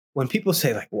when people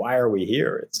say like, why are we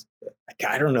here? It's like,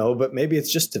 I don't know, but maybe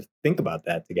it's just to think about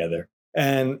that together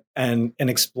and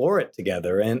explore it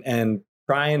together and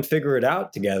try and figure it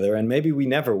out together. And maybe we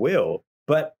never will,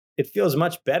 but it feels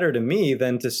much better to me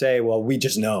than to say, well, we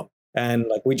just know. And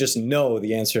like, we just know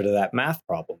the answer to that math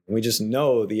problem. We just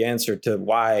know the answer to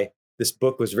why this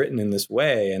book was written in this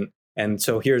way. And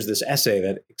so here's this essay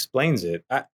that explains it.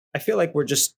 I feel like we're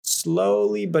just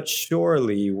slowly but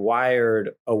surely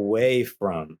wired away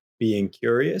from being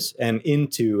curious and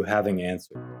into having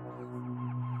answers.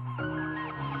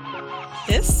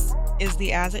 This is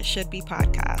the As It Should Be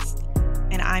podcast,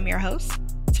 and I'm your host,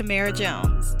 Tamara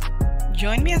Jones.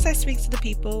 Join me as I speak to the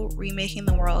people remaking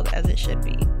the world as it should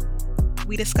be.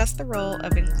 We discuss the role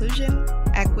of inclusion,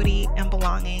 equity, and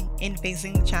belonging in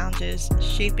facing the challenges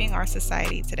shaping our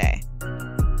society today.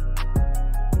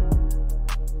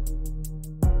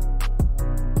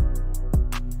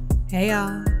 Hey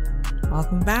y'all,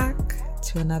 welcome back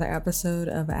to another episode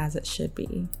of As It Should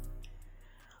Be.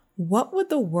 What would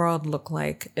the world look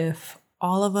like if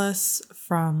all of us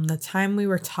from the time we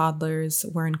were toddlers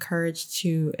were encouraged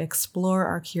to explore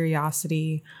our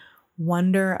curiosity,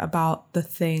 wonder about the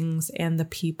things and the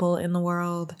people in the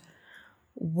world?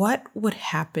 What would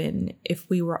happen if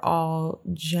we were all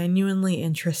genuinely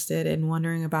interested in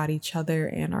wondering about each other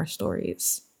and our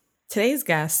stories? Today's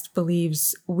guest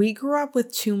believes we grew up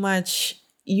with too much,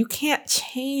 you can't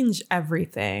change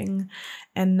everything,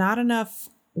 and not enough,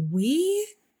 we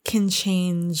can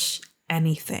change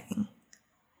anything.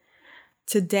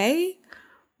 Today,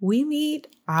 we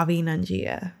meet Abhi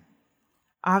Nangia.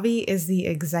 Abhi is the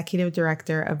executive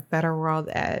director of Better World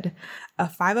Ed, a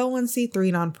 501c3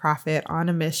 nonprofit on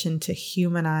a mission to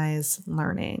humanize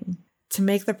learning, to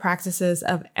make the practices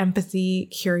of empathy,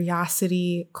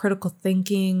 curiosity, critical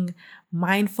thinking,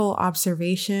 mindful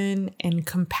observation, and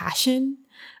compassion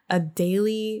a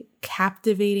daily,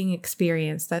 captivating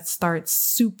experience that starts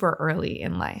super early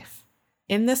in life.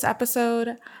 In this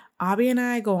episode, Abhi and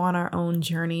I go on our own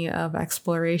journey of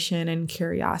exploration and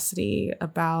curiosity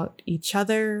about each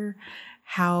other,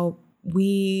 how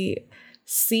we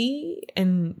see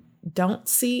and don't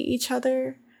see each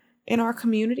other in our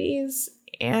communities,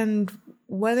 and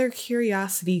whether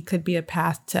curiosity could be a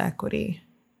path to equity.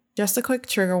 Just a quick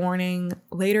trigger warning,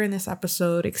 later in this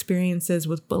episode, experiences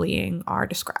with bullying are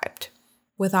described.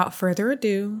 Without further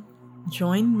ado,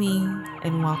 join me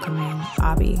in welcoming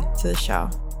Abhi to the show.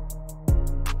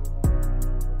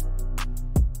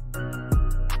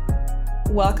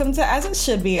 Welcome to As It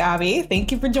Should Be, Abhi.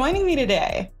 Thank you for joining me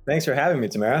today. Thanks for having me,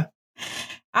 Tamara.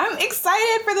 I'm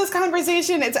excited for this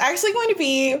conversation. It's actually going to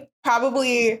be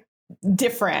probably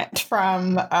different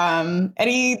from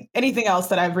anything else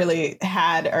that I've really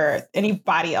had, or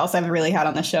anybody else I've really had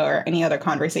on the show, or any other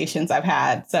conversations I've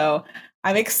had. So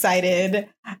I'm excited.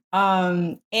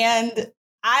 And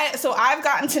I've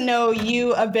gotten to know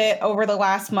you a bit over the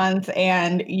last month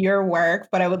and your work,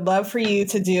 but I would love for you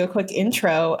to do a quick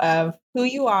intro of who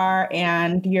you are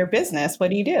and your business. What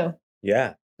do you do?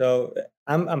 Yeah. So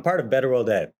I'm part of Better World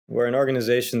Ed. We're an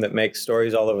organization that makes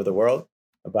stories all over the world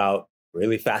about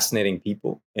really fascinating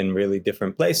people in really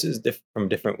different places, from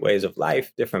different ways of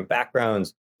life, different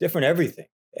backgrounds, different everything.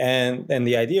 And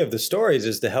the idea of the stories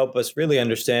is to help us really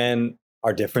understand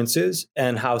our differences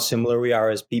and how similar we are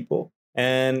as people,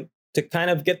 and to kind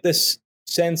of get this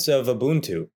sense of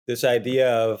Ubuntu, this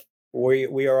idea of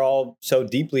we are all so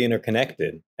deeply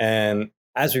interconnected. And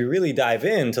as we really dive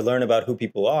in to learn about who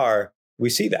people are, we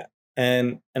see that.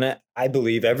 And I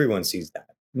believe everyone sees that.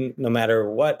 No matter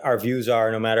what our views are,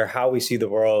 no matter how we see the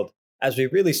world, as we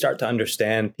really start to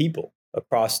understand people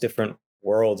across different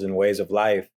worlds and ways of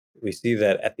life, we see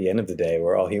that at the end of the day,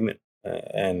 we're all human.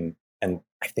 And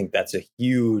I think that's a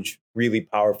huge, really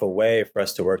powerful way for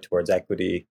us to work towards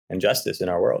equity and justice in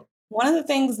our world. One of the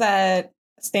things that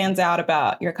stands out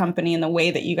about your company and the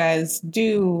way that you guys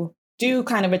do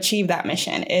kind of achieve that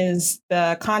mission is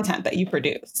the content that you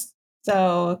produce.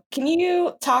 So can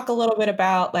you talk a little bit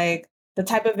about like the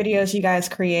type of videos you guys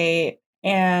create,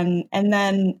 and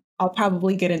then I'll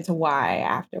probably get into why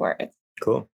afterwards.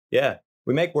 Cool. Yeah.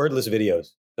 We make wordless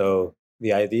videos. So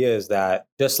the idea is that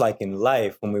just like in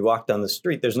life, when we walk down the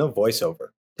street, there's no voiceover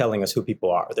telling us who people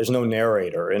are. There's no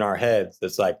narrator in our heads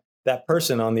that's like, that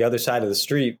person on the other side of the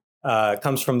street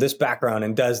comes from this background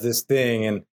and does this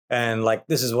thing. And like,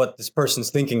 this is what this person's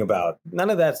thinking about. None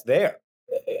of that's there.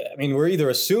 I mean, we're either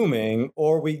assuming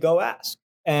or we go ask.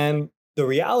 And the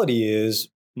reality is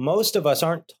most of us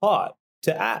aren't taught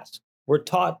to ask. We're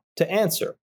taught to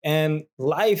answer. And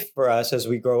life for us as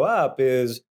we grow up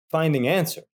is finding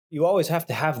answer. You always have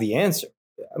to have the answer.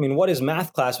 I mean, what is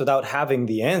math class without having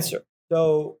the answer?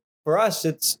 So for us,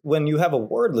 it's when you have a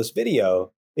wordless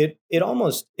video, it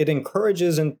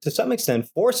encourages and to some extent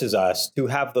forces us to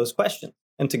have those questions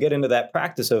and to get into that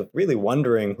practice of really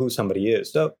wondering who somebody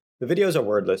is. So the videos are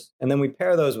wordless, and then we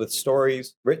pair those with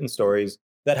stories, written stories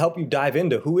that help you dive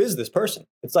into who is this person.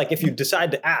 It's like if you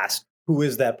decide to ask who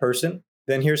is that person,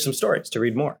 then here's some stories to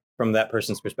read more from that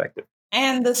person's perspective.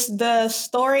 And the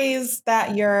stories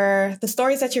that you're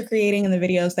creating and the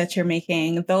videos that you're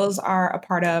making, those are a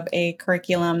part of a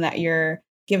curriculum that you're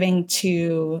giving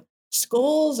to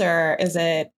schools, or is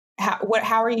it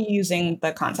how are you using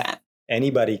the content?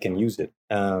 Anybody can use it.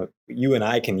 You and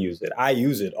I can use it. I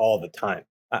use it all the time.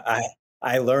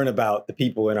 I learn about the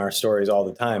people in our stories all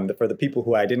the time. For the people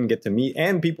who I didn't get to meet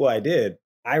and people I did,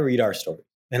 I read our stories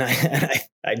and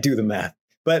I do the math.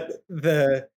 But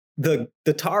the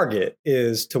target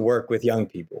is to work with young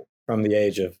people from the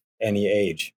age of any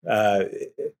age.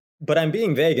 But I'm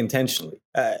being vague intentionally.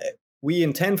 We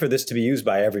intend for this to be used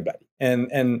by everybody.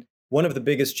 And one of the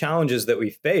biggest challenges that we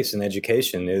face in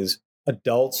education is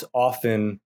adults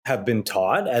often have been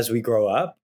taught as we grow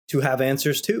up to have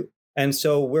answers too. And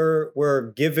so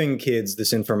we're giving kids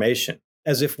this information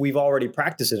as if we've already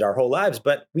practiced it our whole lives,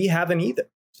 but we haven't either.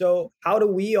 So how do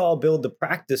we all build the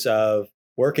practice of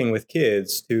working with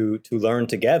kids to learn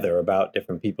together about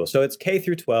different people? So it's K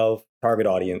through 12, target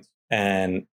audience,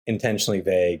 and intentionally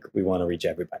vague. We want to reach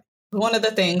everybody. One of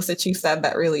the things that you said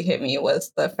that really hit me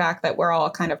was the fact that we're all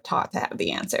kind of taught to have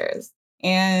the answers.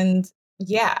 And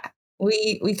yeah,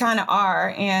 we kind of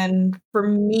are. And for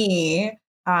me,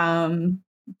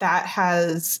 that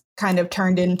has kind of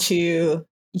turned into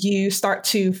it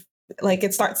starts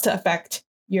to affect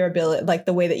your ability, like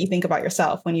the way that you think about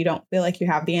yourself when you don't feel like you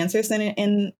have the answers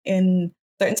in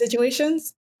certain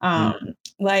situations.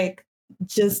 Like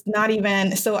just not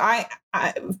even, so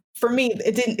for me,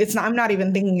 I'm not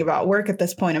even thinking about work at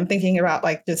this point. I'm thinking about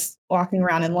like just walking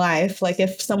around in life. Like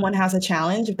if someone has a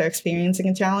challenge, if they're experiencing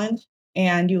a challenge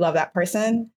and you love that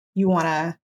person, you want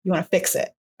to fix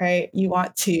it, right? You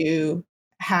want to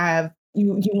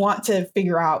you want to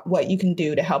figure out what you can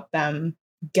do to help them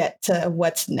get to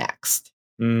what's next,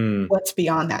 what's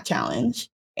beyond that challenge.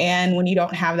 And when you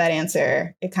don't have that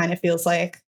answer, it kind of feels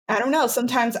like, I don't know.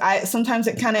 Sometimes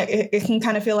it can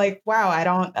kind of feel like, wow, I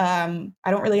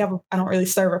don't really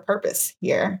serve a purpose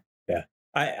here. Yeah,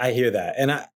 I hear that.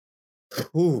 And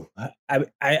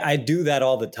I do that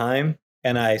all the time.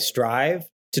 And I strive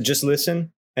to just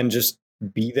listen and just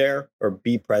be there or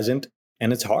be present.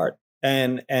 And it's hard.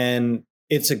 And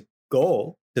it's a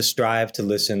goal to strive to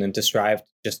listen and to strive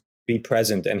to just be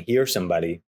present and hear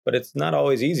somebody. But it's not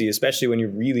always easy, especially when you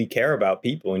really care about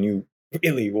people and you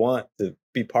really want to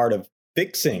be part of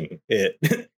fixing it.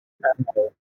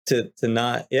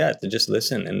 to just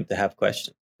listen and to have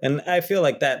questions. And I feel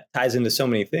like that ties into so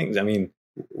many things. I mean,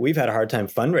 we've had a hard time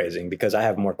fundraising because I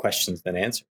have more questions than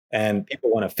answers. And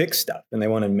people want to fix stuff and they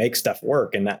want to make stuff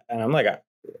work. And I'm like,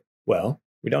 well,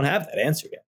 we don't have that answer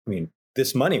yet. I mean,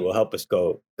 this money will help us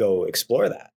go explore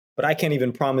that. But I can't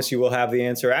even promise you we'll have the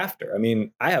answer after. I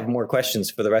mean, I have more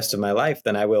questions for the rest of my life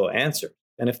than I will answer.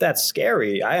 And if that's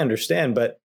scary, I understand.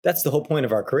 But that's the whole point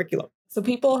of our curriculum. So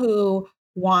people who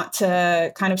want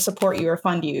to kind of support you or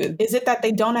fund you, is it that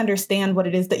they don't understand what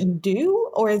it is that you do?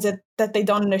 Or is it that they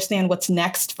don't understand what's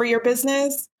next for your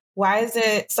business? Why is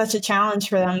it such a challenge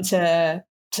for them to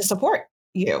support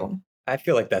you? I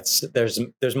feel like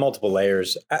there's multiple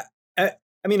layers.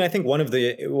 I mean, I think one of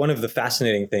the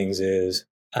fascinating things is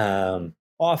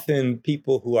often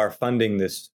people who are funding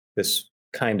this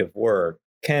kind of work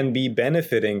can be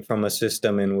benefiting from a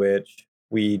system in which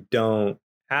we don't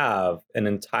have an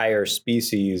entire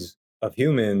species of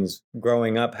humans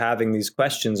growing up having these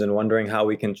questions and wondering how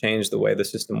we can change the way the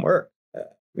system works. I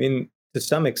mean, to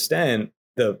some extent,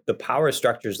 the power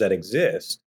structures that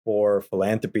exist for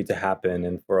philanthropy to happen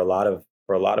and for a lot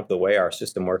of the way our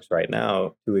system works right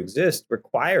now to exist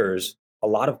requires a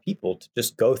lot of people to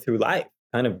just go through life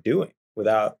kind of doing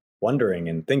without wondering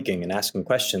and thinking and asking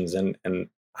questions. And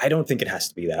I don't think it has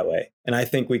to be that way. And I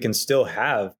think we can still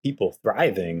have people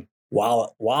thriving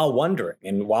while wondering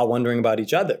and while wondering about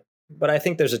each other. But I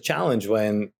think there's a challenge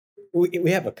when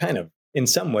we have a kind of, in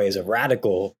some ways, a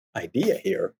radical idea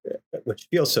here, which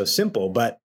feels so simple,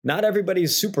 but not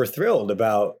everybody's super thrilled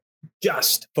about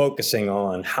just focusing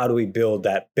on how do we build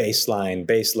that base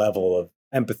level of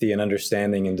empathy and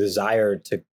understanding and desire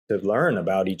to learn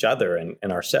about each other and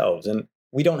ourselves. And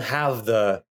we don't have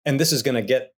and this is going to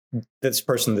get this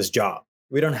person this job.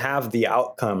 We don't have the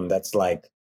outcome that's like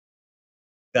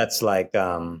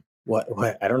what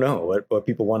I don't know what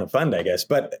people want to fund, I guess,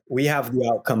 but we have the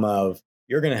outcome of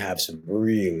you're going to have some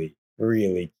really,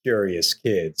 really curious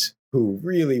kids who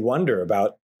really wonder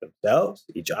about themselves,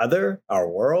 each other, our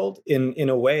world in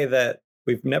a way that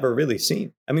we've never really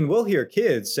seen. I mean, we'll hear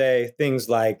kids say things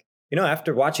like,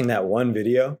 after watching that one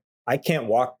video, I can't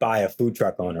walk by a food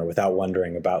truck owner without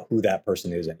wondering about who that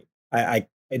person is anymore.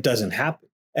 It doesn't happen.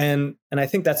 And I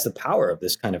think that's the power of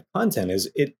this kind of content is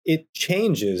it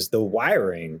changes the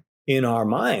wiring in our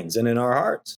minds and in our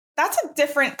hearts. That's a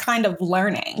different kind of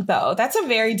learning, though. That's a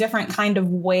very different kind of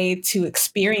way to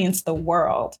experience the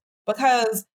world,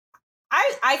 because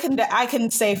I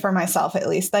can say for myself, at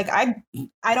least, like I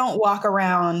don't walk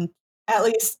around, at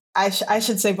least I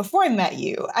should say before I met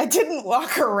you, I didn't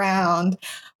walk around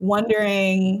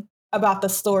wondering about the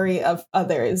story of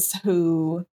others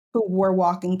who were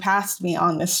walking past me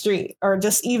on the street, or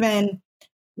just even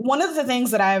one of the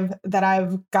things that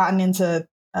I've gotten into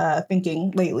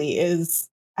thinking lately is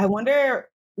I wonder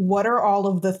what are all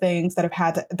of the things that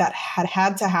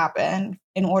had to happen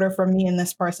in order for me and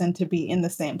this person to be in the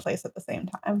same place at the same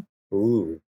time.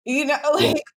 Ooh.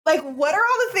 Like what are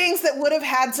all the things that would have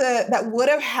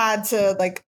had to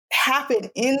like happen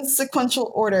in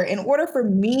sequential order in order for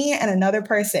me and another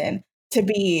person to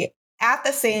be at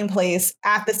the same place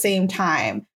at the same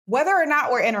time, whether or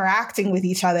not we're interacting with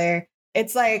each other.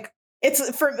 It's like,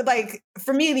 for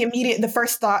me, the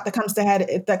first thought that comes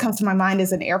to my mind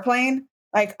is an airplane.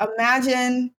 Like,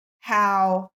 imagine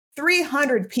how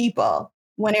 300 people,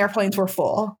 when airplanes were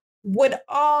full, would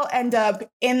all end up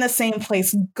in the same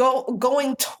place,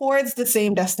 going towards the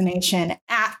same destination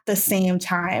at the same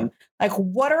time. Like,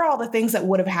 what are all the things that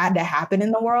would have had to happen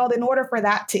in the world in order for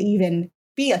that to even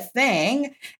be a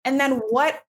thing? And then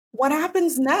what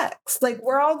happens next? Like,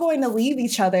 we're all going to leave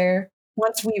each other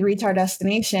once we reach our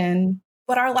destination,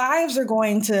 but our lives are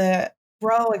going to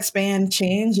grow, expand,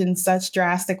 change in such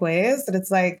drastic ways that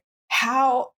it's like,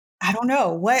 how, I don't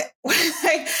know what,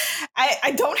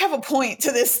 I don't have a point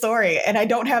to this story and I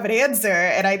don't have an answer.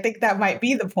 And I think that might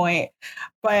be the point,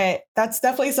 but that's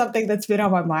definitely something that's been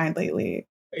on my mind lately.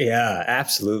 Yeah,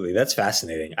 absolutely. That's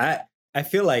fascinating. I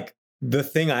feel like the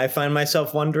thing I find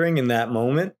myself wondering in that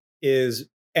moment is,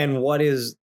 and what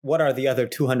are the other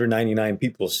 299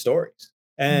 people's stories?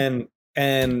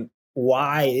 And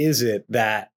why is it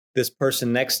that this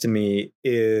person next to me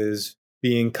is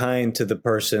being kind to the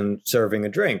person serving a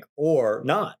drink or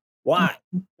not? Why?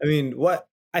 I mean,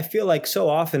 I feel like so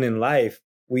often in life,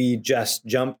 we just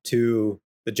jump to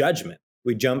the judgment.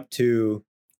 We jump to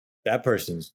that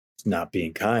person's not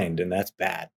being kind and that's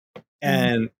bad.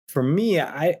 And for me,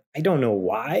 I don't know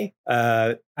why.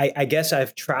 I guess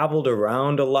I've traveled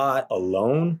around a lot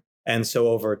alone. And so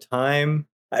over time,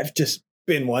 I've just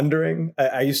been wondering.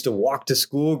 I used to walk to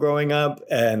school growing up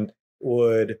and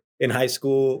would in high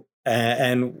school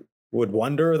and would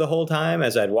wonder the whole time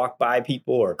as I'd walk by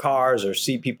people or cars or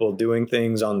see people doing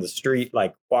things on the street,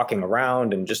 like walking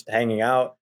around and just hanging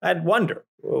out. I'd wonder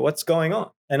what's going on.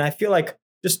 And I feel like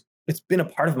just it's been a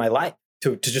part of my life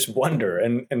to just wonder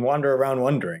and wander around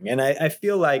wondering. And I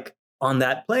feel like on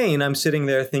that plane, I'm sitting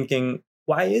there thinking,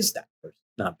 why is that person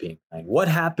not being kind? What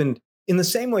happened? In the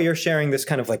same way you're sharing this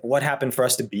kind of like, what happened for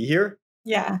us to be here?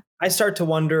 Yeah. I start to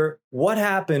wonder, what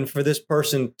happened for this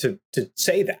person to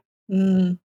say that?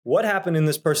 What happened in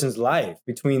this person's life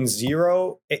between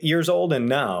 0 years old and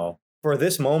now for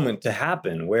this moment to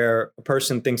happen where a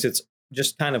person thinks it's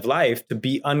just kind of life to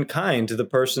be unkind to the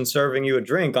person serving you a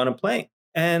drink on a plane?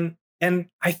 And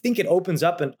I think it opens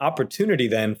up an opportunity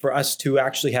then for us to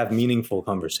actually have meaningful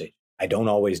conversation. I don't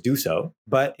always do so,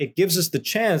 but it gives us the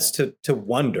chance to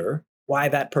wonder why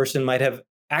that person might have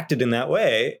acted in that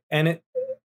way. And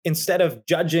instead of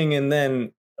judging and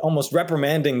then almost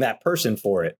reprimanding that person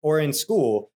for it, or in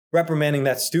school, reprimanding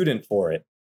that student for it,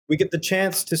 we get the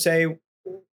chance to say,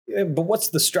 but what's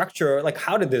the structure? Like,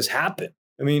 how did this happen?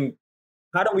 I mean,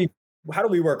 how do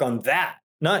we work on that?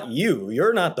 Not you.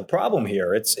 You're not the problem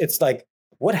here. It's like,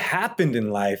 what happened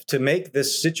in life to make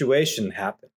this situation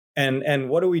happen? And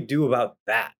what do we do about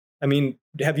that? I mean,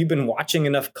 have you been watching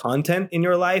enough content in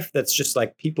your life that's just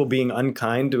like people being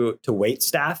unkind to wait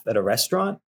staff at a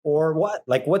restaurant? Or what?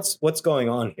 Like, what's going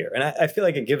on here? And I feel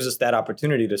like it gives us that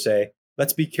opportunity to say,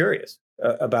 let's be curious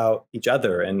about each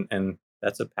other. And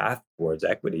that's a path towards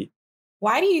equity.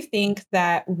 Why do you think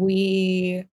that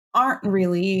we aren't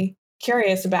really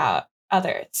curious about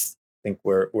others? I think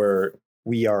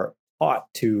we are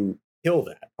taught to kill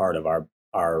that part of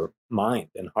our mind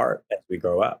and heart as we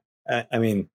grow up. I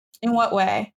mean, in what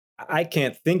way? I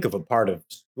can't think of a part of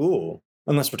school,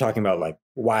 unless we're talking about like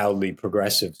wildly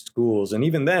progressive schools. And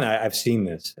even then, I've seen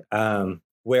this,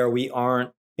 where we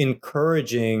aren't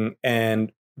encouraging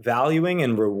and valuing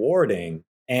and rewarding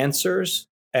answers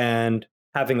and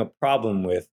having a problem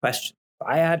with questions.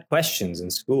 I had questions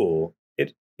in school,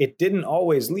 it didn't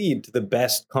always lead to the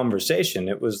best conversation.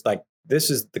 It was like, this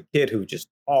is the kid who just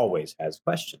always has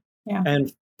questions. Yeah.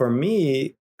 And for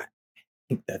me, I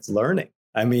think that's learning.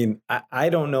 I mean, I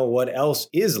don't know what else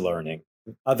is learning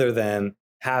other than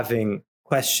having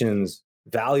questions,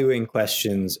 valuing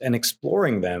questions, and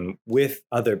exploring them with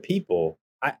other people.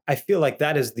 I feel like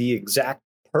that is the exact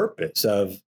purpose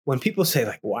of when people say,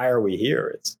 like, why are we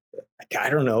here? It's like, I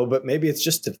don't know, but maybe it's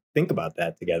just to think about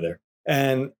that together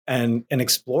and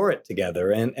explore it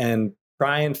together and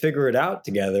try and figure it out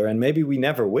together. And maybe we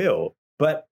never will,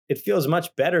 but it feels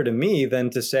much better to me than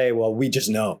to say, well, we just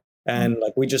know. And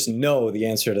like, we just know the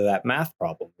answer to that math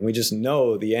problem. We just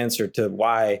know the answer to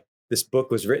why this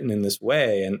book was written in this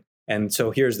way. And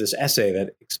so here's this essay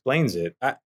that explains it.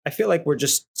 I feel like we're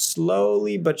just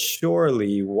slowly but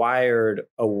surely wired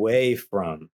away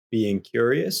from being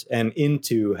curious and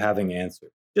into having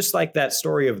answers. Just like that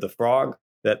story of the frog,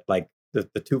 that like the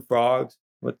two frogs,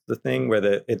 what's the thing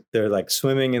where they're like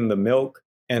swimming in the milk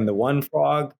and the one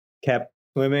frog kept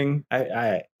swimming.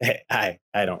 I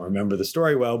don't remember the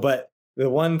story well, but the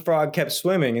one frog kept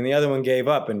swimming and the other one gave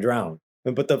up and drowned.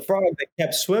 But the frog that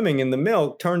kept swimming in the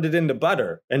milk turned it into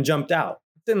butter and jumped out.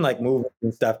 It didn't like move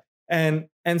and stuff. And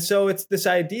so it's this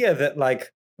idea that,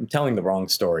 like, I'm telling the wrong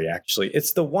story, actually.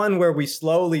 It's the one where we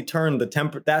slowly turn the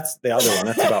temper. That's the other one.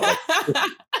 That's about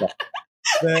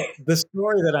like the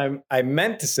story that I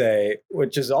meant to say,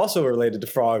 which is also related to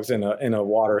frogs in a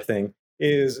water thing,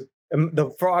 is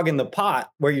the frog in the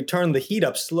pot, where you turn the heat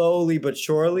up slowly but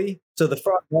surely. So the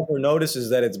frog never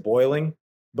notices that it's boiling,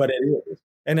 but it is.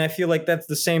 And I feel like that's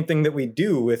the same thing that we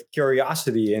do with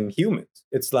curiosity in humans.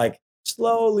 It's like,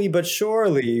 slowly but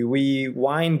surely, we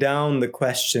wind down the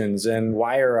questions and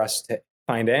wire us to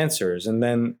find answers. And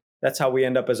then that's how we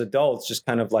end up as adults, just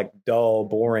kind of like dull,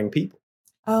 boring people.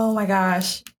 Oh my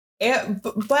gosh.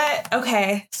 But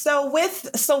okay. So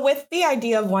with the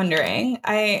idea of wondering,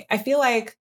 I feel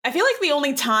like the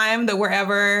only time that we're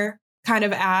ever kind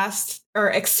of asked or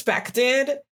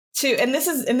expected to, and this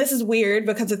is weird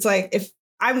because it's like, if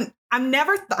I'm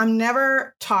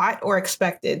never taught or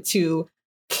expected to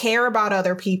care about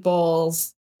other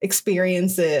people's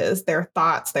experiences, their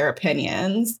thoughts, their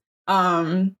opinions,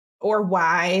 or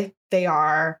why they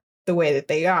are the way that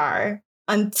they are,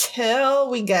 until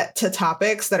we get to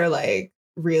topics that are like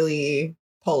really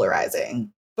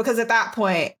polarizing. Because at that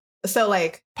point, so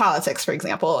like politics, for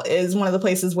example, is one of the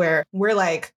places where we're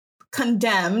like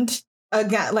condemned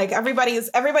again. Like everybody's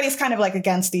kind of like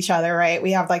against each other, right?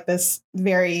 We have like this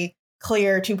very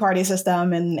clear two-party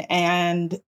system,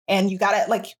 and you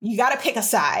gotta pick a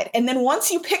side. And then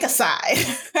once you pick a side,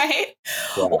 right?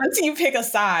 Yeah. Once you pick a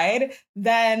side,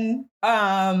 then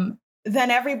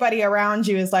everybody around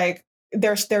you is like,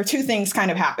 there are two things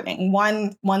kind of happening.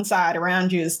 One side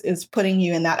around you is putting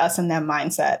you in that us and them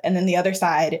mindset. And then the other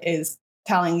side is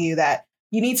telling you that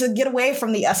you need to get away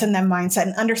from the us and them mindset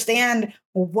and understand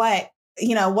what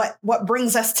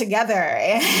brings us together.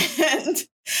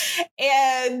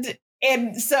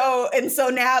 And so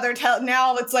now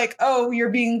now it's like, oh, you're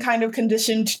being kind of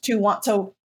conditioned to want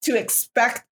to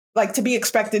expect, like, to be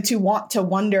expected to want to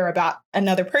wonder about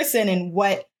another person and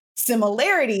what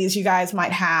similarities you guys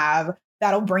might have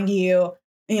that'll bring you,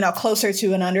 closer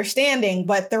to an understanding.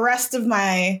 But the rest of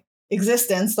my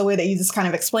existence, the way that you just kind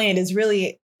of explained, is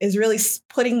really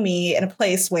putting me in a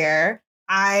place where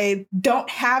I don't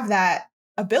have that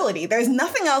ability. There's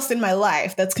nothing else in my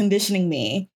life that's conditioning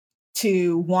me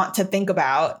to want to think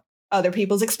about other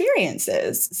people's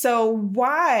experiences. So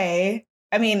why?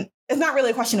 I mean, it's not really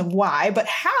a question of why, but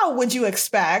how would you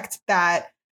expect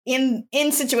that in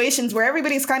situations where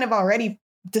everybody's kind of already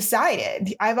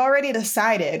decided, I've already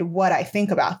decided what I think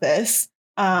about this.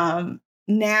 Now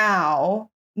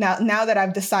that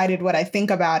I've decided what I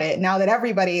think about it, now that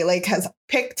everybody like has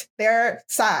picked their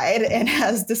side and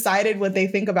has decided what they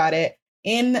think about it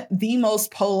in the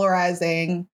most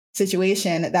polarizing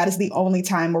situation, that is the only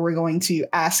time where we're going to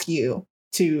ask you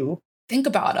to think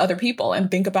about other people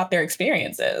and think about their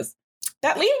experiences.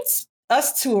 That leads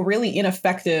us to a really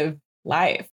ineffective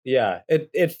life. Yeah,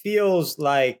 it feels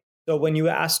like, so when you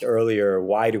asked earlier,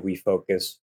 why do we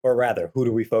focus, or rather, who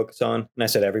do we focus on? And I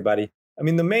said everybody. I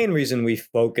mean, the main reason we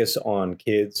focus on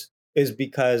kids is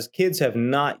because kids have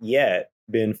not yet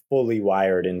been fully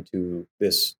wired into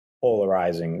this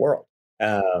polarizing world.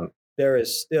 There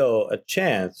is still a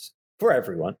chance for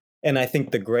everyone. And I think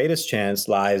the greatest chance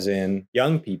lies in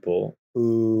young people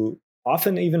who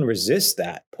often even resist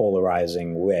that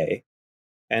polarizing way,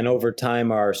 and over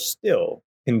time are still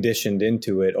conditioned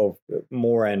into it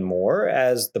more and more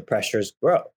as the pressures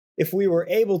grow. If we were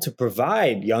able to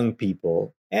provide young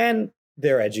people and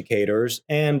their educators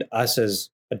and us as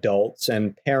adults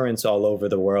and parents all over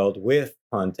the world with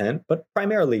content, but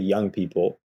primarily young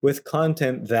people with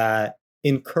content that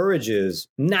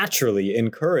naturally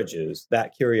encourages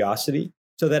that curiosity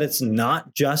so that it's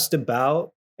not just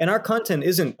about, and our content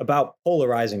isn't about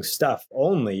polarizing stuff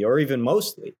only or even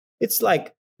mostly. It's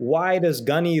like, why does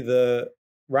Gunny, the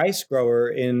rice grower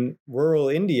in rural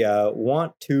India,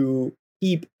 want to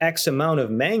keep X amount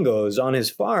of mangoes on his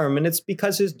farm? And it's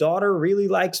because his daughter really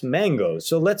likes mangoes.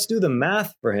 So let's do the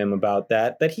math for him about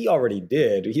that he already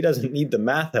did. He doesn't need the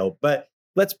math help, but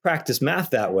let's practice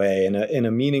math that way in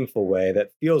a meaningful way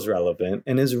that feels relevant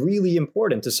and is really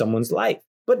important to someone's life,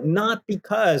 but not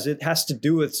because it has to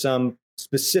do with some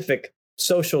specific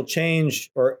social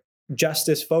change or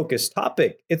justice focused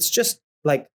topic. It's just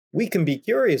like, we can be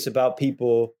curious about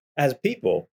people as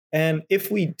people. And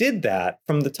if we did that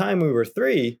from the time we were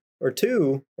 3 or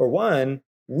 2 or 1,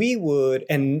 we would,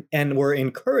 and we're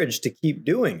encouraged to keep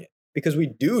doing it, because we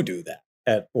do that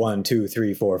at 1, 2,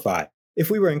 3, 4, 5. If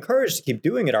we were encouraged to keep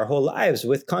doing it our whole lives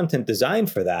with content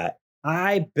designed for that,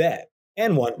 I bet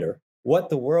and wonder what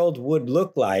the world would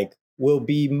look like will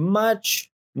be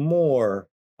much more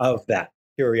of that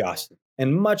curiosity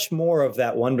and much more of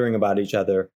that wondering about each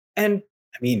other. And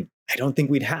I mean, I don't think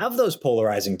we'd have those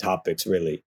polarizing topics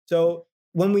really. So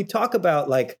when we talk about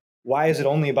like, why is it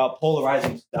only about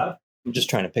polarizing stuff? I'm just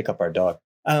trying to pick up our dog,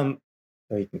 so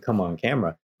he can come on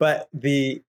camera. But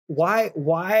the why,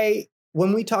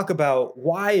 when we talk about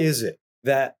why is it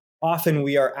that often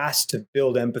we are asked to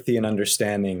build empathy and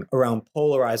understanding around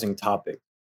polarizing topics,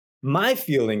 my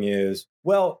feeling is,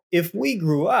 well, if we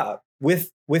grew up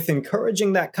with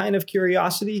encouraging that kind of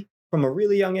curiosity from a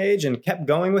really young age and kept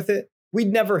going with it,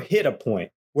 we'd never hit a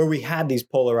point where we had these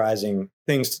polarizing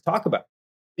things to talk about,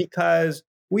 because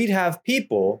we'd have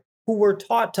people who were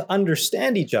taught to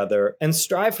understand each other and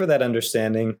strive for that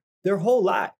understanding their whole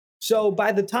life. So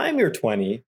by the time you're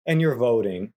 20 and you're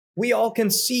voting, we all can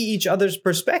see each other's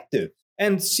perspective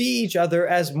and see each other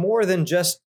as more than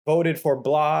just voted for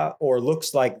blah or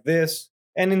looks like this,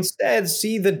 and instead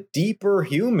see the deeper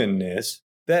humanness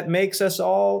that makes us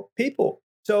all people.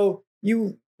 So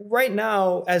right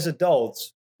now as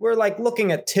adults, we're like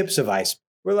looking at tips of iceberg.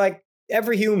 We're like,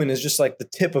 every human is just like the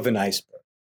tip of an iceberg.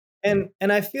 And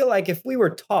I feel like if we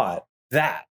were taught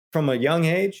that from a young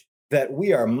age, that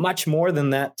we are much more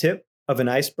than that tip of an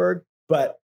iceberg,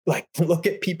 but like look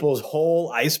at people's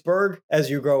whole iceberg as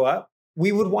you grow up,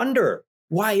 we would wonder,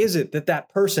 why is it that that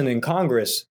person in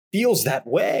Congress feels that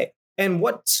way? And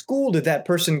what school did that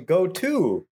person go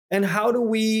to? And how do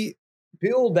we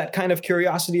build that kind of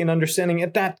curiosity and understanding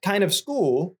at that kind of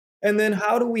school? And then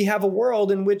how do we have a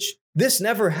world in which this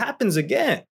never happens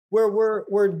again, where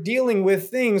we're dealing with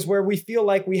things where we feel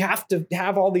like we have to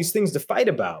have all these things to fight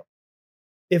about?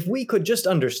 If we could just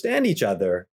understand each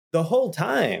other the whole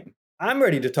time, I'm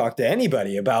ready to talk to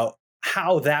anybody about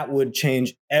how that would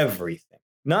change everything,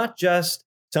 not just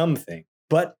something,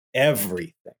 but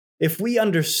everything. If we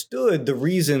understood the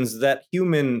reasons that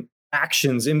human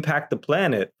actions impact the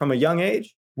planet from a young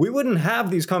age, we wouldn't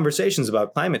have these conversations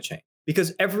about climate change,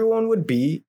 because everyone would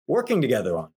be working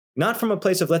together on it. Not from a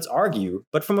place of let's argue,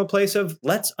 but from a place of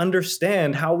let's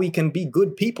understand how we can be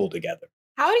good people together.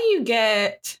 How do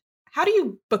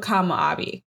you become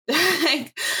Abhi?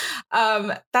 Like,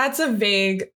 that's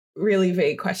a really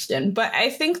vague question, but I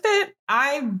think that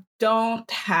I don't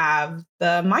have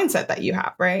the mindset that you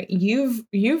have, right? You've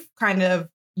kind of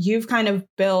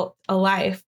built a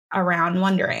life around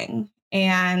wondering.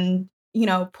 And, you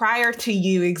know, prior to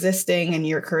you existing and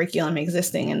your curriculum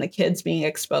existing and the kids being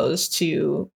exposed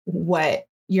to what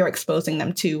you're exposing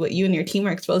them to, what you and your team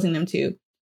are exposing them to,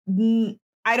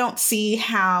 I don't see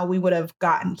how we would have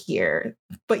gotten here,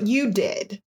 but you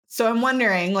did. So I'm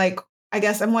wondering,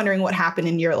 what happened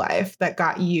in your life that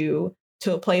got you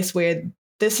to a place where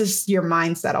this is your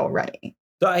mindset already.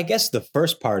 So I guess the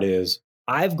first part is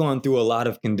I've gone through a lot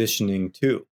of conditioning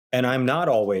too, and I'm not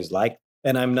always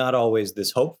and I'm not always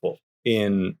this hopeful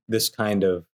in this kind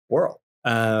of world.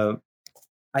 I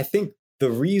think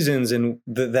the reasons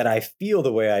that I feel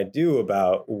the way I do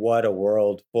about what a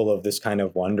world full of this kind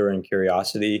of wonder and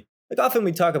curiosity, like often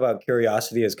we talk about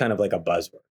curiosity as kind of like a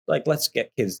buzzword, like let's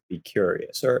get kids to be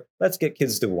curious or let's get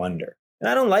kids to wonder. And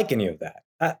I don't like any of that.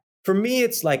 For me,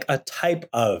 it's like a type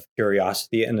of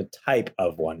curiosity and a type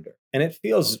of wonder. And it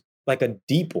feels like a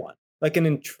deep one, like an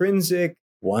intrinsic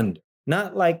wonder,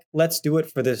 not like let's do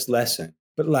it for this lesson,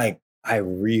 but like I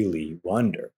really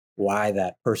wonder why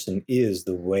that person is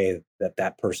the way that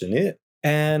that person is.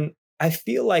 And I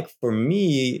feel like for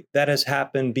me, that has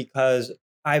happened because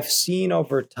I've seen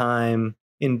over time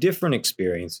in different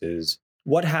experiences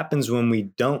what happens when we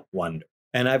don't wonder.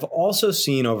 And I've also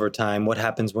seen over time what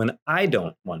happens when I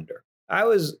don't wonder. I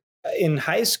was in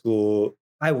high school,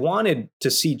 I wanted to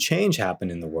see change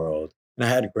happen in the world. And I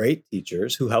had great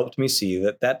teachers who helped me see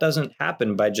that that doesn't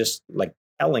happen by just like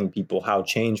telling people how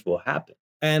change will happen.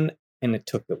 And it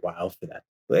took a while for that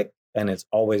to click, and it's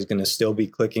always going to still be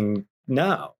clicking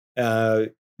now.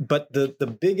 But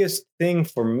the biggest thing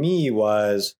for me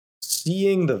was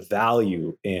seeing the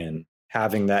value in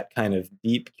having that kind of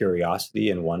deep curiosity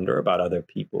and wonder about other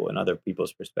people and other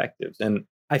people's perspectives. And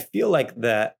I feel like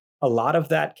that a lot of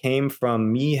that came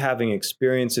from me having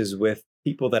experiences with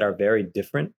people that are very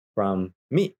different from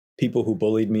me. People who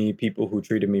bullied me, people who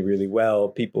treated me really well,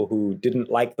 people who didn't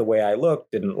like the way I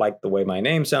looked, didn't like the way my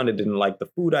name sounded, didn't like the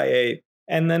food I ate,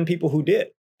 and then people who did.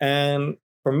 And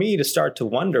for me to start to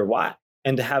wonder why,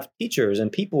 and to have teachers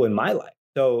and people in my life.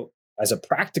 So, as a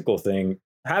practical thing,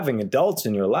 having adults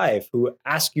in your life who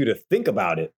ask you to think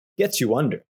about it gets you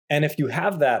under. And if you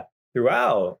have that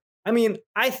throughout, I mean,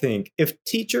 I think if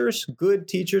teachers, good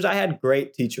teachers, I had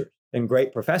great teachers and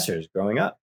great professors growing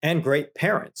up, and great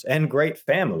parents and great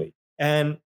family.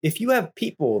 And if you have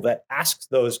people that ask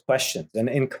those questions and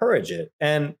encourage it,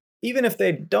 and even if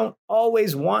they don't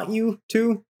always want you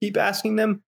to keep asking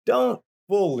them, don't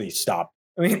fully stop.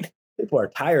 I mean, people are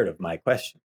tired of my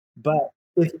question. But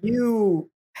if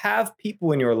you have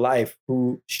people in your life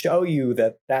who show you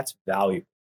that that's valuable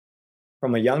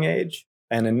from a young age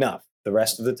and enough the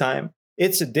rest of the time,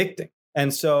 it's addicting.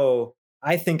 And so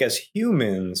I think as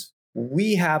humans,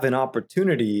 we have an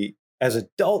opportunity, as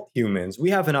adult humans, we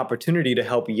have an opportunity to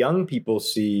help young people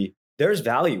see there's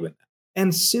value in that.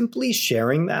 And simply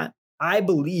sharing that, I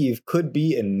believe, could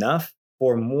be enough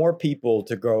for more people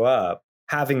to grow up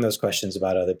having those questions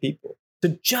about other people,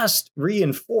 to just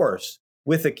reinforce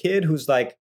with a kid who's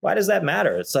like, why does that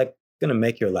matter? It's like going to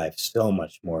make your life so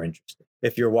much more interesting.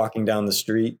 If you're walking down the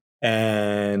street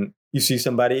and you see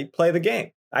somebody play the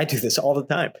game, I do this all the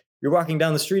time. You're walking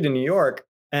down the street in New York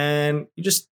and you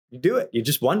do it. You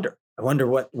just wonder. I wonder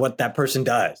what that person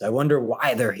does. I wonder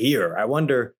why they're here. I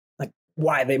wonder like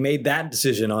why they made that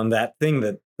decision on that thing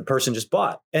that the person just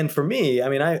bought. And for me, I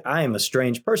mean, I am a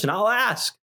strange person. I'll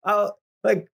ask,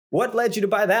 like, what led you to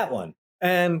buy that one?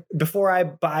 And before I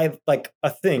buy like a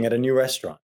thing at a new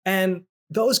restaurant. And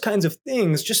those kinds of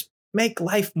things just make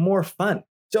life more fun.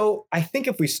 So I think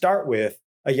if we start with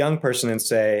a young person and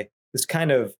say, it's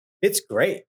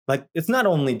great. Like, it's not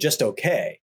only just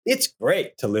okay, it's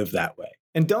great to live that way.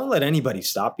 And don't let anybody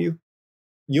stop you.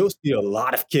 You'll see a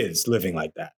lot of kids living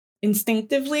like that.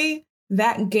 Instinctively,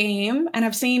 that game, and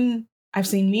I've seen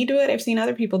me do it, I've seen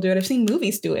other people do it, I've seen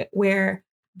movies do it, where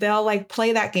they'll like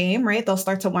play that game, right? They'll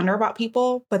start to wonder about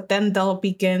people, but then they'll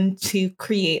begin to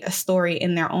create a story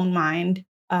in their own mind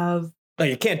of... No,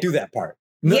 you can't do that part.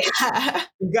 No, yeah.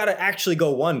 You got to actually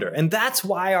go wonder. And that's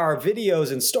why our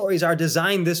videos and stories are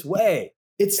designed this way.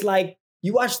 It's like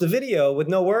you watch the video with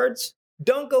no words.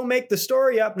 Don't go make the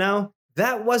story up now.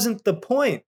 That wasn't the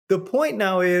point. The point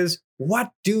now is,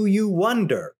 what do you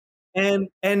wonder? And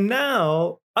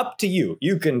now up to you.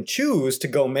 You can choose to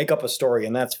go make up a story,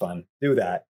 and that's fun. Do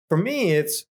that. For me,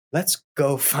 it's let's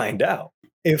go find out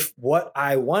if what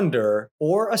I wonder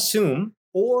or assume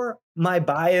or my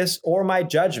bias or my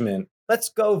judgment, let's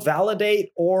go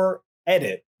validate or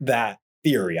edit that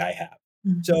theory I have.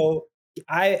 Mm-hmm. So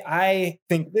I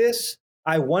think this,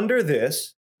 I wonder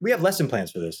this. We have lesson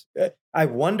plans for this. I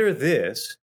wonder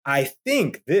this. I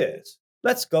think this.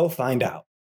 Let's go find out.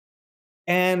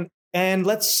 And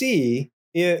let's see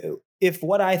if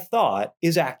what I thought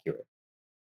is accurate,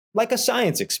 like a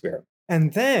science experiment.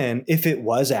 And then if it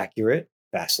was accurate,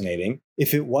 fascinating.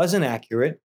 If it wasn't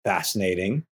accurate,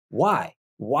 fascinating. Why?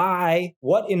 Why?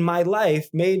 What in my life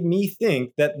made me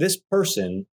think that this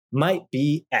person might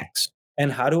be X?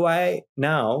 And how do I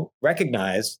now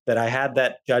recognize that I had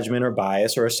that judgment or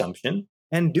bias or assumption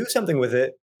and do something with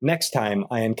it next time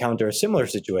I encounter a similar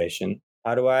situation?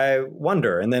 How do I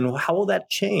wonder? And then how will that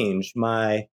change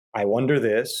my, I wonder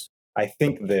this, I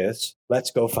think this,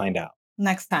 let's go find out.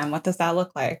 Next time, what does that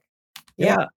look like?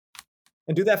 Yeah.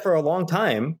 And do that for a long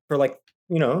time, for like,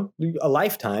 a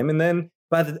lifetime. And then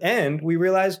by the end, we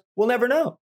realize we'll never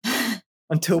know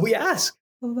until we ask.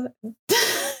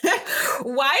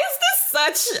 Why is this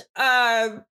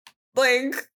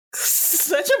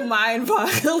such a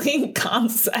mind-boggling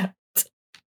concept?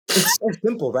 It's so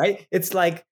simple, right? It's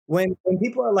like when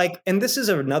people are like, and this is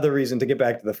another reason to get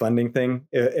back to the funding thing,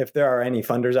 if there are any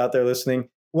funders out there listening,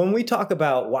 when we talk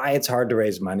about why it's hard to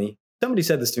raise money, somebody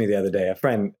said this to me the other day. A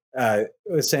friend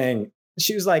was saying,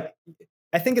 she was like,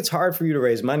 I think it's hard for you to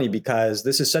raise money because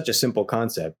this is such a simple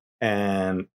concept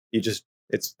and you just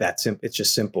It's that simple. It's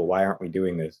just simple. Why aren't we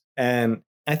doing this? And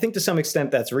I think to some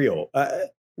extent that's real.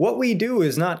 What we do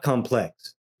is not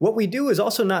complex. What we do is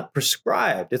also not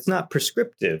prescribed. It's not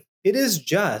prescriptive. It is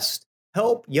just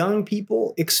help young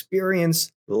people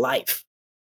experience life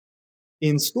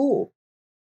in school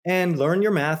and learn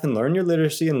your math and learn your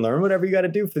literacy and learn whatever you got to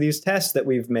do for these tests that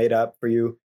we've made up for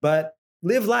you. But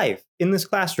live life in this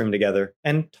classroom together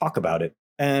and talk about it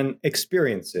and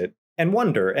experience it and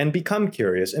wonder and become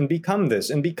curious and become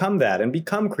this and become that and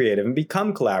become creative and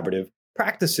become collaborative.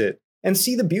 Practice it and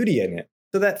see the beauty in it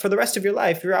so that for the rest of your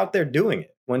life, you're out there doing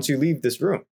it once you leave this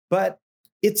room. But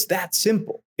it's that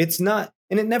simple. It's not,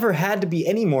 and it never had to be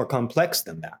any more complex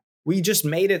than that. We just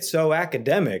made it so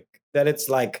academic that it's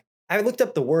like, I looked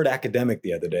up the word academic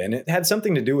the other day and it had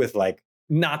something to do with like,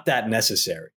 not that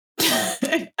necessary.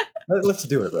 Let's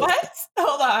do it. What?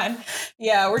 Hold on.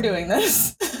 Yeah, we're doing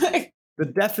this. The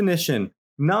definition,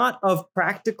 not of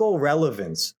practical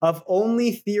relevance, of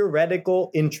only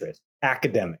theoretical interest,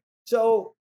 academic.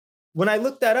 So when I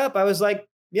looked that up, I was like,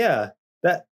 yeah,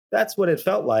 that's what it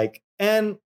felt like.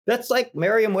 And that's like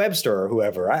Merriam-Webster or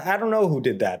whoever. I don't know who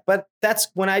did that, but that's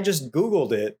when I just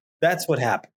Googled it, that's what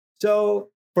happened. So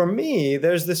for me,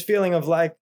 there's this feeling of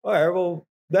like, all right, well,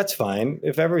 that's fine.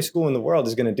 If every school in the world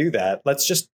is going to do that, let's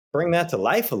just bring that to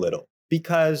life a little.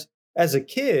 Because as a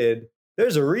kid,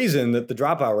 there's a reason that the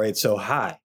dropout rate's so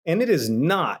high. And it is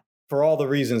not for all the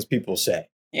reasons people say.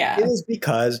 Yeah. It is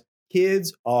because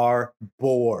kids are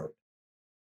bored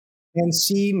and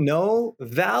see no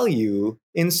value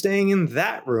in staying in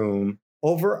that room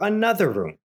over another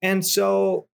room. And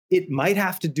so it might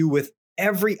have to do with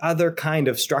every other kind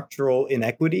of structural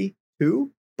inequity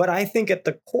too. But I think at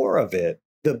the core of it,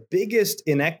 the biggest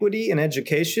inequity in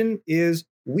education is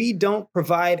we don't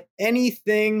provide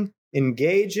anything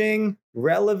engaging,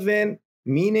 relevant,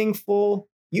 meaningful,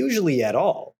 usually at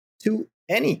all, to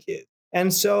any kid.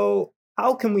 And so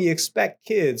how can we expect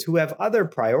kids who have other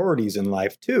priorities in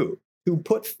life too, to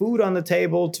put food on the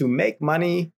table, to make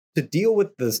money, to deal with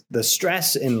the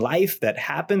stress in life that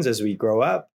happens as we grow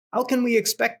up? How can we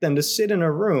expect them to sit in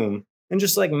a room and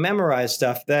just like memorize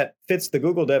stuff that fits the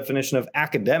Google definition of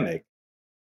academic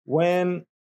when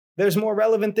there's more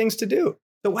relevant things to do?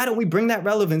 So why don't we bring that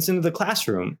relevance into the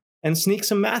classroom and sneak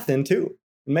some math in too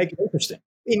and make it interesting?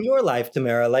 In your life,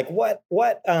 Tamara, like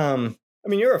I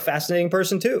mean, you're a fascinating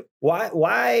person too.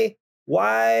 Why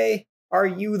are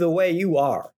you the way you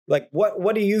are? Like,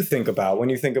 what do you think about when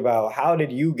you think about how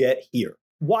did you get here?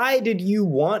 Why did you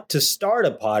want to start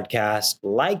a podcast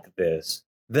like this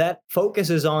that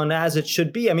focuses on as it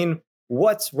should be? I mean,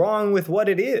 what's wrong with what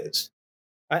it is?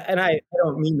 I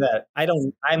don't mean that.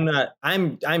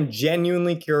 I'm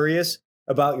genuinely curious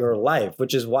about your life,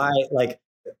 which is why, like,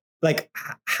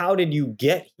 how did you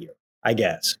get here? I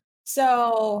guess.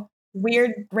 So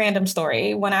weird, random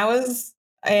story. When I was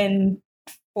in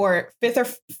fourth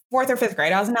or fifth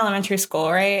grade, I was in elementary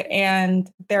school, right? And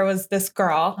there was this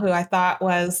girl who I thought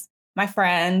was my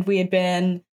friend.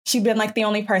 She'd been like the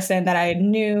only person that I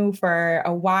knew for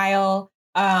a while.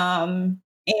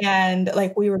 And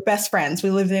like we were best friends. We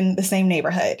lived in the same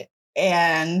neighborhood.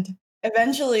 And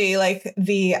eventually like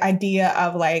the idea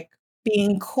of like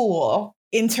being cool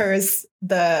enters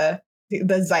the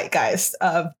zeitgeist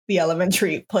of the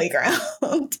elementary playground.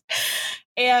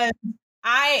 And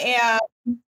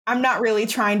I'm not really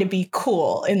trying to be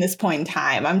cool in this point in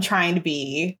time. I'm trying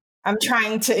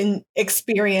to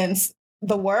experience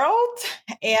the world.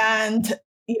 And,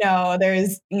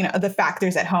 there's, the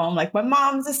factors at home. Like my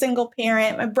mom's a single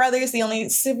parent. My brother's the only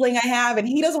sibling I have, and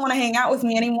he doesn't want to hang out with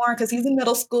me anymore because he's in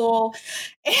middle school.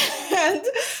 And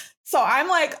so I'm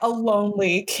like a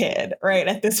lonely kid, right,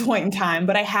 at this point in time,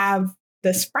 but I have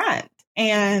this friend.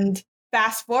 And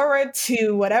fast forward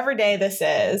to whatever day this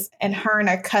is, and her and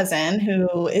a cousin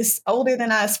who is older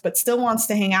than us, but still wants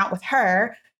to hang out with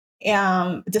her,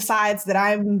 decides that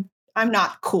I'm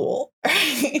not cool.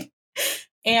 Right?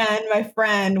 And my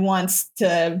friend wants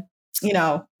to,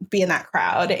 be in that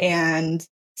crowd. And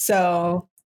so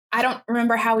I don't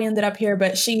remember how we ended up here,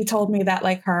 but she told me that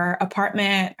like her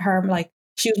apartment,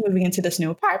 she was moving into this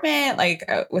new apartment,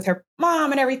 with her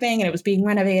mom and everything, and it was being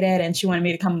renovated, and she wanted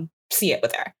me to come see it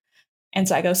with her. And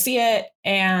so I go see it,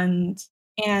 and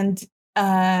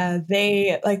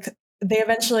they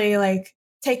eventually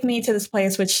take me to this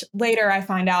place, which later I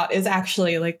find out is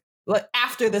actually like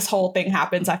after this whole thing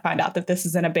happens, I find out that this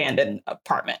is an abandoned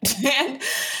apartment.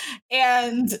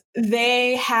 and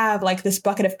they have like this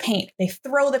bucket of paint. They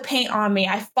throw the paint on me.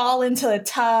 I fall into the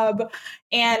tub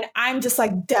and I'm just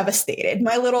like devastated.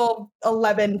 My little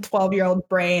 11, 12-year-old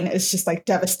brain is just like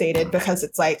devastated because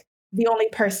it's like the only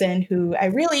person who I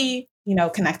really,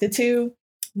 connected to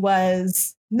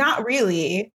was not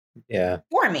really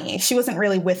for me. She wasn't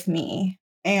really with me.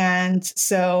 And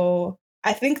so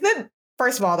I think that,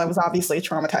 first of all, that was obviously a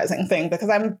traumatizing thing because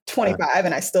I'm 25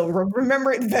 and I still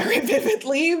remember it very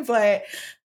vividly. But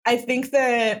I think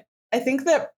that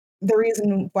the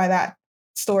reason why that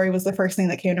story was the first thing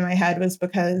that came to my head was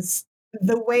because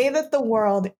the way that the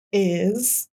world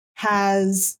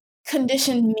has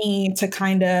conditioned me to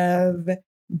kind of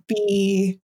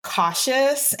be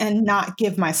cautious and not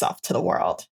give myself to the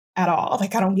world at all.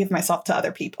 Like, I don't give myself to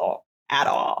other people at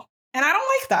all. And I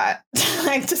don't like that.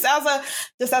 Like, just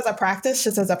as a practice,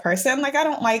 just as a person, like, I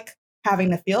don't like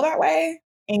having to feel that way.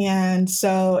 And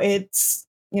so it's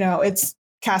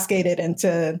cascaded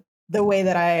into the way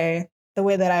that I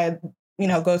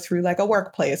go through like a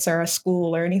workplace or a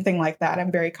school or anything like that.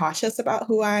 I'm very cautious about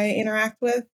who I interact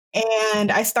with. And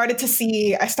I started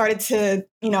to,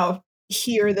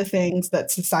 hear the things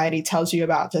that society tells you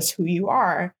about just who you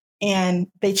are. And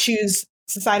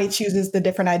society chooses the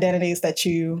different identities that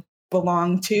you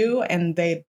belong to, and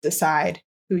they decide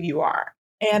who you are.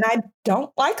 And I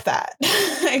don't like that.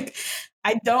 Like,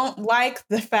 I don't like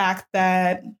the fact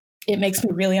that it makes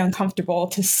me really uncomfortable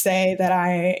to say that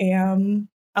I am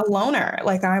a loner.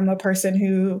 Like, I'm a person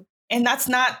who, and that's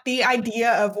not the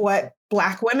idea of what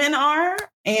Black women are.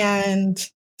 And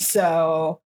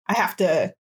so I have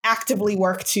to actively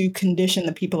work to condition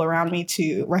the people around me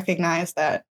to recognize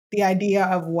that the idea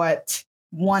of what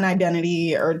one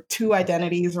identity or two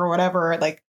identities or whatever,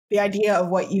 like the idea of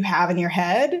what you have in your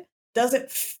head doesn't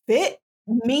fit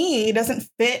me, doesn't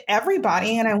fit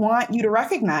everybody. And I want you to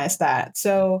recognize that.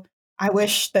 So I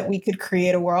wish that we could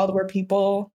create a world where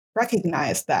people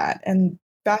recognize that. And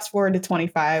fast forward to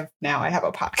 25, now I have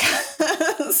a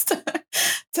podcast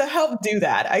to help do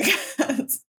that, I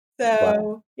guess.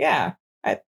 So, yeah,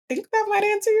 I think that might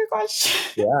answer your question.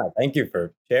 Yeah, thank you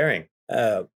for sharing.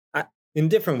 In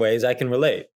different ways, I can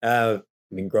relate.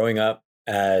 Growing up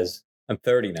I'm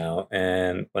 30 now,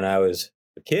 and when I was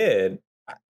a kid,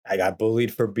 I got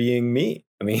bullied for being me.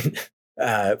 I mean,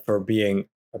 for being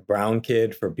a brown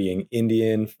kid, for being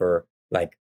Indian, for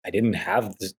like, I didn't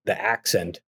have the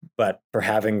accent, but for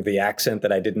having the accent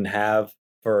that I didn't have,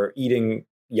 for eating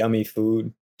yummy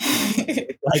food,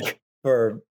 like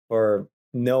for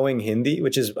knowing Hindi,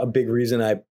 which is a big reason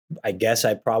I guess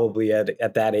I probably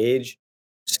at that age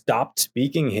stopped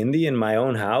speaking Hindi in my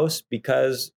own house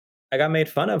because I got made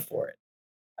fun of for it.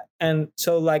 And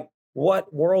so, like,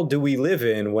 what world do we live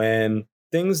in when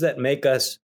things that make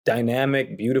us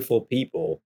dynamic, beautiful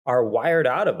people are wired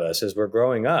out of us as we're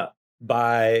growing up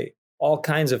by all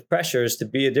kinds of pressures to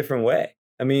be a different way?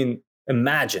 I mean,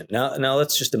 imagine now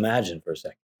let's just imagine for a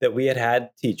second that we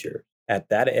had teachers at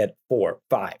 4,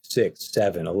 5, 6,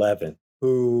 7, 11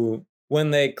 who,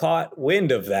 when they caught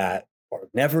wind of that, or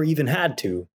never even had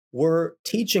to, were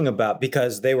teaching about,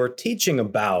 because they were teaching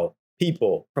about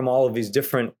people from all of these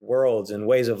different worlds and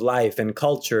ways of life and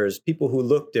cultures, people who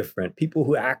look different, people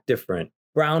who act different,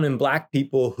 brown and Black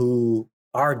people who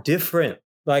are different.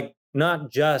 Like,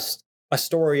 not just a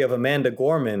story of Amanda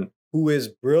Gorman, who is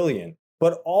brilliant,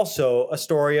 but also a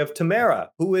story of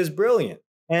Tamara, who is brilliant.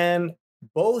 And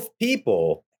both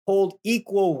people hold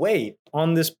equal weight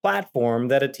on this platform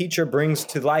that a teacher brings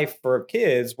to life for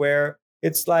kids, where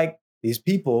it's like, these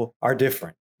people are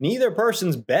different. Neither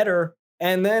person's better.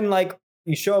 And then, like,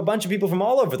 you show a bunch of people from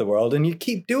all over the world and you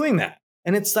keep doing that.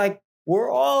 And it's like,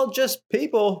 we're all just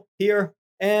people here.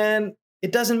 And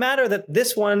it doesn't matter that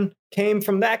this one came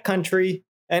from that country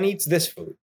and eats this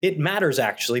food. It matters,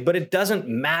 actually, but it doesn't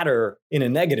matter in a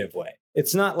negative way.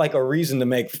 It's not like a reason to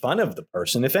make fun of the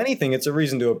person. If anything, it's a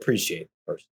reason to appreciate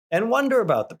the person and wonder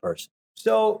about the person.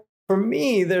 So for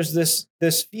me, there's this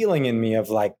feeling in me of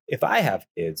like, if I have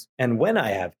kids and when I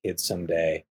have kids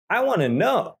someday, I want to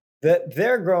know that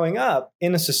they're growing up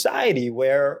in a society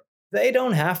where they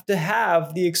don't have to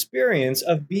have the experience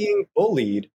of being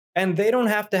bullied, and they don't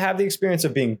have to have the experience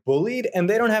of being bullied, and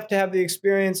they don't have to have the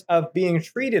experience of being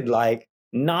treated like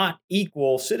not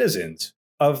equal citizens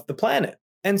of the planet.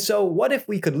 And so what if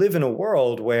we could live in a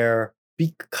world where,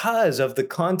 because of the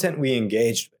content we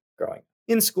engaged with growing up,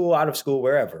 in school, out of school,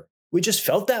 wherever, we just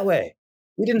felt that way.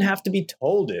 We didn't have to be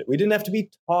told it. We didn't have to be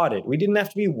taught it. We didn't have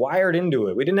to be wired into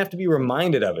it. We didn't have to be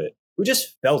reminded of it. We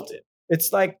just felt it.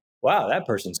 It's like, wow, that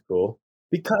person's cool.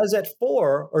 Because at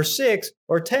 4 or 6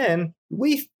 or 10,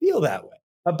 we feel that way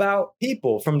about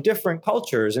people from different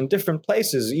cultures and different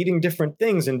places, eating different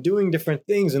things and doing different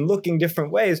things and looking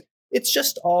different ways. It's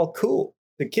just all cool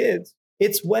to kids.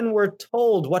 It's when we're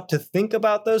told what to think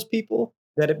about those people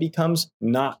that it becomes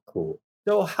not cool.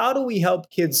 So how do we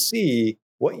help kids see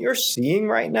what you're seeing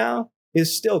right now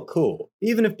is still cool.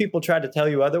 Even if people try to tell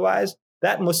you otherwise,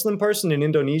 that Muslim person in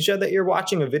Indonesia that you're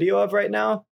watching a video of right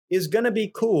now is going to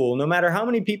be cool no matter how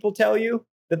many people tell you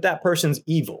that that person's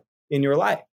evil in your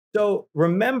life. So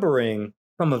remembering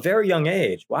from a very young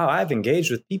age, wow, I've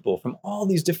engaged with people from all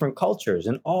these different cultures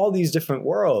and all these different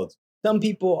worlds. Some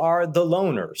people are the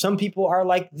loner. Some people are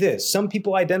like this. Some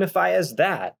people identify as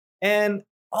that. And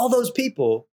all those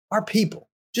people are people.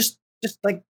 Just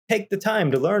like take the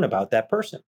time to learn about that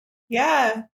person.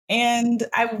 Yeah. And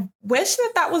I wish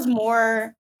that was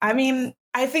more. I mean,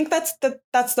 I think that's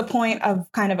the point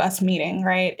of kind of us meeting,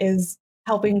 right? Is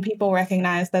helping people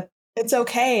recognize that it's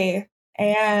okay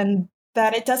and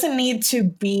that it doesn't need to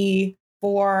be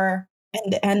for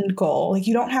an end goal. Like,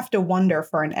 you don't have to wonder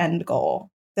for an end goal.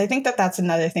 I think that that's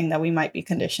another thing that we might be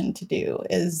conditioned to do,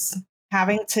 is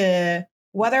having to,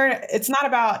 whether it's not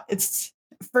about, it's,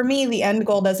 for me, the end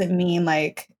goal doesn't mean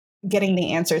like getting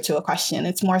the answer to a question.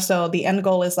 It's more so the end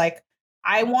goal is like,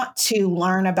 I want to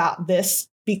learn about this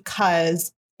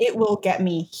because it will get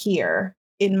me here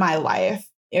in my life,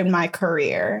 in my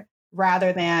career,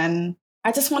 rather than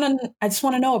I just want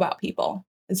to know about people.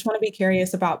 I just want to be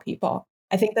curious about people.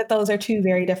 I think that those are two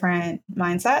very different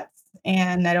mindsets.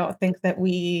 And I don't think that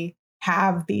we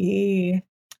have what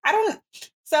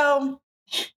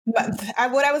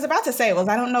I was about to say was,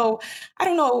 I don't know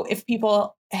if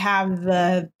people have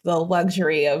the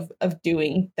luxury of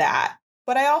doing that.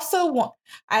 But I also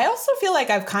feel like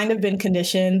I've kind of been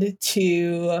conditioned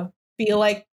to feel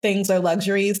like things are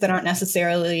luxuries that aren't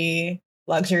necessarily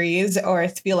luxuries, or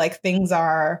feel like things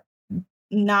are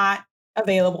not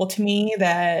available to me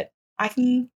that I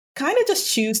can kind of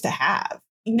just choose to have,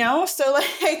 So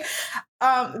like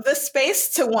the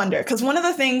space to wonder, because one of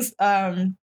the things,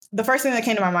 the first thing that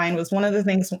came to my mind was one of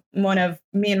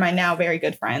me and my now very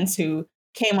good friends who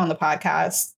came on the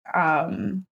podcast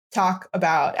talk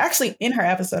about, actually in her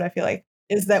episode, I feel like,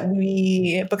 is that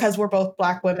because we're both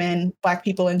Black women, Black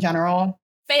people in general,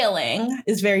 failing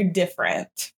is very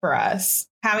different for us.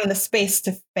 Having the space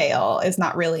to fail is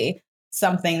not really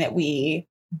something that we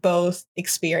both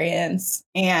experience.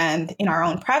 And in our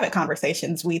own private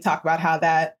conversations, we talk about how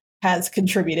that has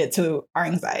contributed to our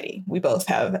anxiety. We both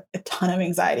have a ton of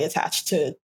anxiety attached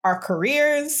to our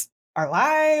careers, our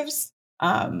lives,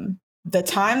 the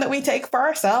time that we take for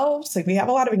ourselves. Like, we have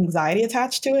a lot of anxiety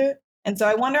attached to it. And so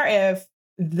I wonder if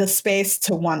the space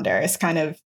to wonder is kind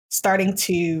of starting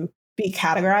to be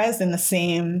categorized in the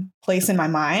same place in my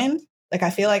mind. Like, I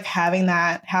feel like having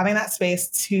that space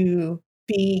to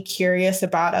be curious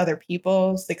about other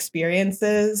people's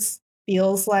experiences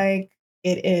feels like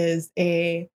it is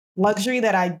a luxury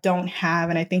that I don't have.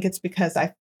 And I think it's because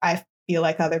I feel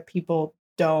like other people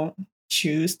don't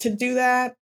choose to do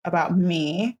that about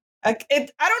me. I don't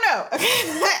know.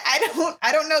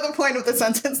 I don't know the point of the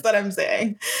sentence that I'm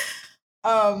saying.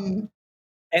 And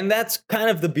that's kind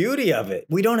of the beauty of it.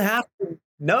 We don't have to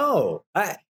know.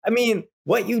 I mean,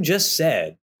 what you just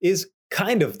said is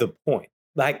kind of the point.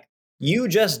 Like, you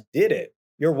just did it.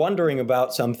 You're wondering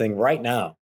about something right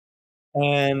now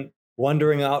and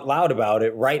wondering out loud about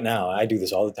it right now. I do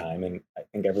this all the time, and I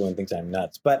think everyone thinks I'm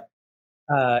nuts. But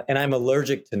and I'm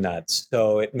allergic to nuts,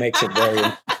 so it makes it very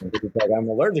interesting, because like, I'm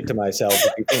allergic to myself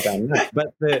if you think I'm nuts.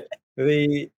 But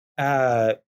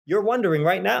you're wondering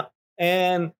right now,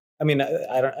 and I mean,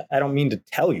 I don't mean to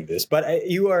tell you this, but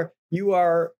you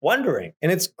are wondering,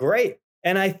 and it's great.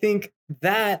 And I think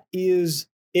that is,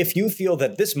 if you feel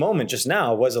that this moment just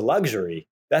now was a luxury,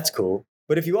 that's cool.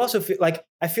 But if you also feel like,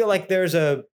 I feel like there's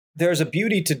a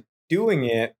beauty to doing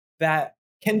it that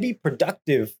can be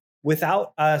productive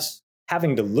without us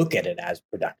having to look at it as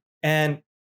productive. And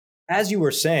as you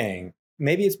were saying,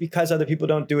 maybe it's because other people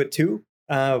don't do it too.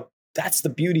 That's the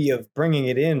beauty of bringing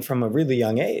it in from a really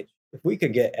young age. If we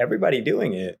could get everybody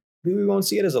doing it, we won't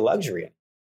see it as a luxury.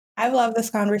 I love this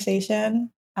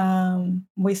conversation.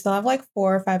 We still have like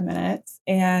 4 or 5 minutes.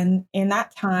 And in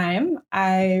that time,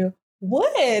 I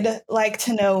would like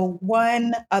to know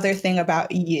one other thing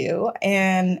about you.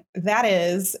 And that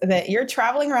is that you're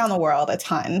traveling around the world a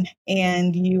ton,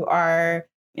 and you are,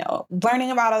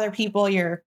 learning about other people.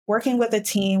 You're working with a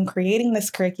team, creating this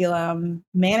curriculum,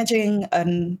 managing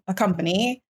a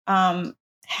company.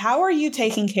 How are you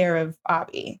taking care of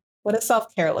Abhi? What does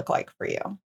self-care look like for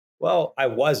you? Well, I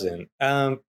wasn't.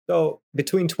 So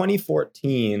between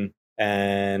 2014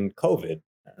 and COVID,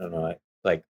 I don't know,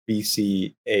 like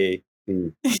BCA,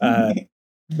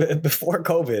 before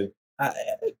COVID,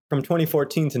 from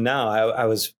 2014 to now, I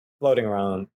was floating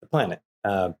around the planet.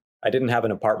 I didn't have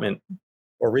an apartment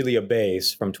or really a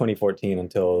base from 2014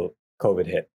 until COVID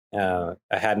hit. I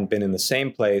hadn't been in the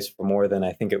same place for more than,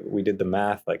 we did the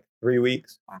math, like 3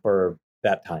 weeks for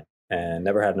that time, and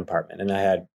never had an apartment. And I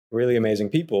had really amazing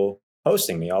people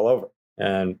hosting me all over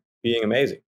and being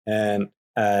amazing. And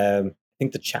I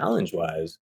think the challenge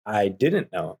was I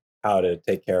didn't know how to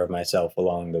take care of myself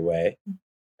along the way.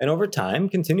 And over time,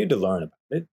 continued to learn about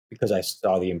it because I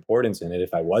saw the importance in it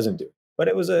if I wasn't doing it. But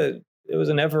it was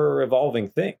an ever evolving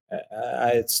thing.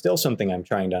 It's still something I'm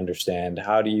trying to understand.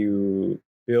 How do you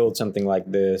build something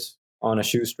like this on a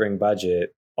shoestring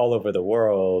budget all over the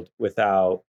world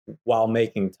while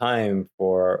making time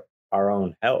for our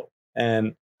own health?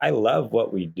 And I love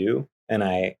what we do, and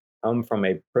I come from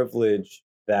a privilege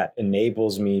that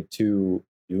enables me to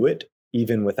do it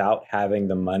even without having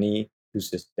the money to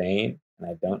sustain. And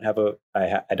I don't have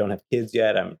I don't have kids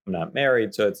yet. I'm not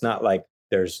married, so it's not like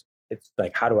it's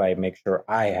like, how do I make sure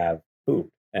I have food?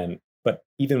 But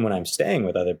even when I'm staying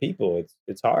with other people,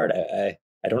 it's hard. I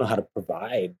don't know how to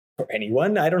provide for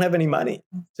anyone. I don't have any money,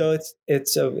 so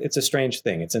it's a strange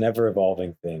thing. It's an ever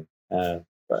evolving thing.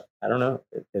 But I don't know.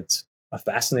 It's a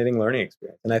fascinating learning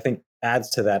experience, and I think adds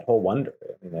to that whole wonder.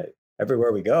 I mean,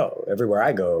 everywhere I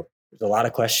go, there's a lot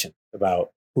of questions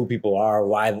about who people are,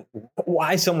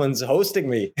 why someone's hosting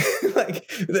me. Like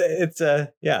it's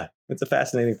a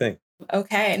fascinating thing.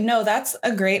 Okay. No, that's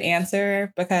a great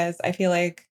answer because I feel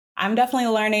like I'm definitely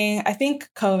learning. I think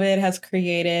COVID has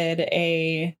created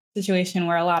a situation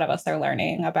where a lot of us are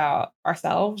learning about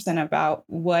ourselves and about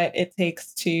what it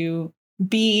takes to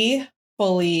be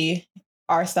fully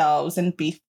ourselves and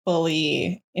be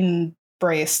fully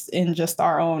embraced in just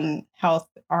our own health,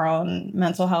 our own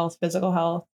mental health, physical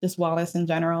health, just wellness in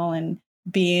general, and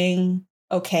being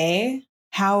okay.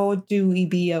 How do we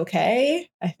be okay?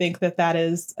 I think that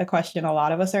is a question a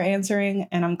lot of us are answering.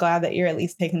 And I'm glad that you're at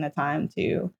least taking the time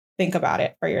to think about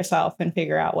it for yourself and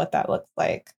figure out what that looks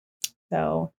like.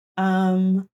 So,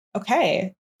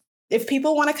 okay. If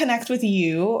people want to connect with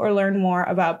you or learn more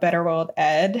about Better World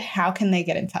Ed, how can they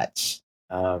get in touch?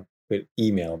 Could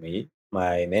email me.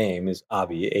 My name is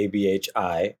Abhi,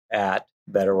 ABHI, at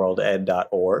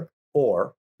betterworlded.org.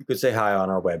 Or you could say hi on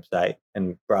our website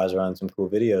and browse around some cool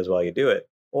videos while you do it.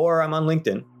 Or I'm on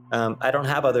LinkedIn. I don't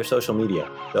have other social media,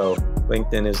 so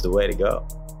LinkedIn is the way to go.